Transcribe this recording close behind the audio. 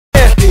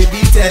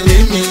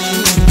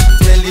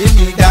tẹ̀lé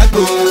mi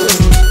dágbò.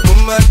 Mo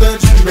máa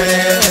tọ́jú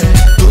rẹ̀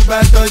tó bá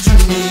tọ́jú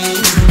mi.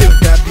 Mi ò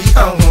dàbí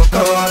àwọn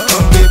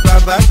kan pé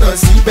bàbá tọ̀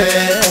síbẹ̀.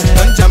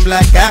 Wọ́n ń jàmbá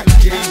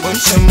káàkiri, mo ń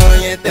ṣọmọ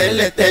yẹn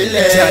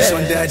tẹ́lẹ̀tẹ́lẹ̀.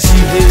 Jàṣọ̀dájì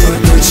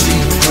kọ́ńdọ̀jì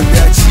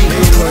kọ́ńdọ̀jì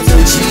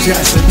kọ́ńdọ̀jì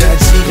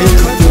jàṣọ̀dájì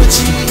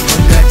kọ́ńdọ̀jì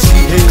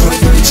kọ́ńdọ̀jì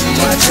kọ́ńdọ̀jì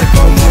máa jẹ́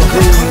kọ́ mọ́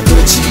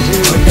kọ́ńdọ̀jì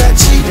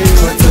kọ́ńdọ̀jì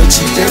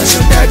kọ́ńdọ̀jì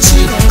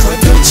jàṣọ̀dájì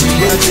kọ́ńdọ̀jì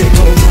máa jẹ́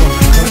kọ́ mọ́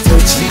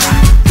kọ́ńdọ̀jì.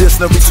 There's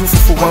no be two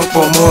for one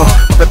for more.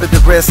 Pepper the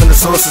rest and the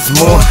sauce is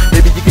more.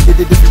 Maybe you can get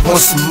it if you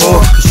want some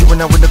more. Cause you and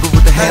I would never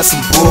with the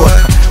handsome boy.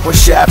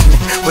 What's happening?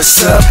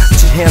 What's up?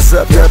 Put your hands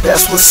up, yeah,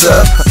 that's what's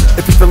up.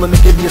 If you're feeling it,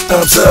 give me a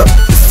thumbs up.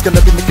 This is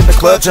gonna be making the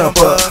club jump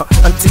up.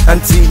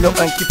 Auntie, no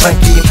anky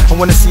panky. I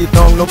wanna see it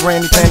thong, no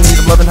granny panties.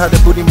 I'm loving how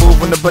that booty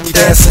move when the bunny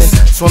dancing.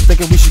 So I'm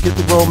thinking we should get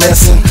the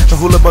romancing. The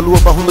hula baloo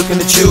about who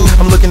looking at you.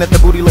 I'm looking at the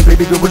booty like,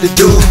 baby, girl, what it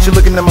do? She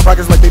looking at my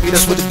pockets like, baby,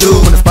 that's what it do.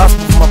 When it's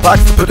possible for my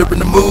pockets to put her in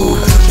the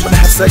mood. When I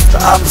have sex, the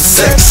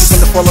opposite sex. When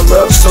to fall in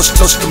love, so she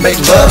can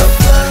make love.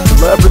 The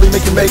love really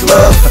make you make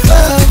love.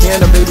 If you can,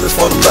 then baby, let's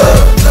fall in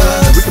love.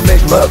 And we can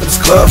make love in this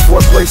club.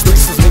 4 place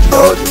threesomes, make you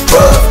all get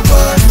rough.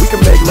 We can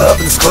make love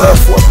in this club.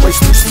 4 place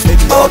threesomes, make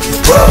you all get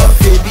rough.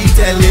 Baby,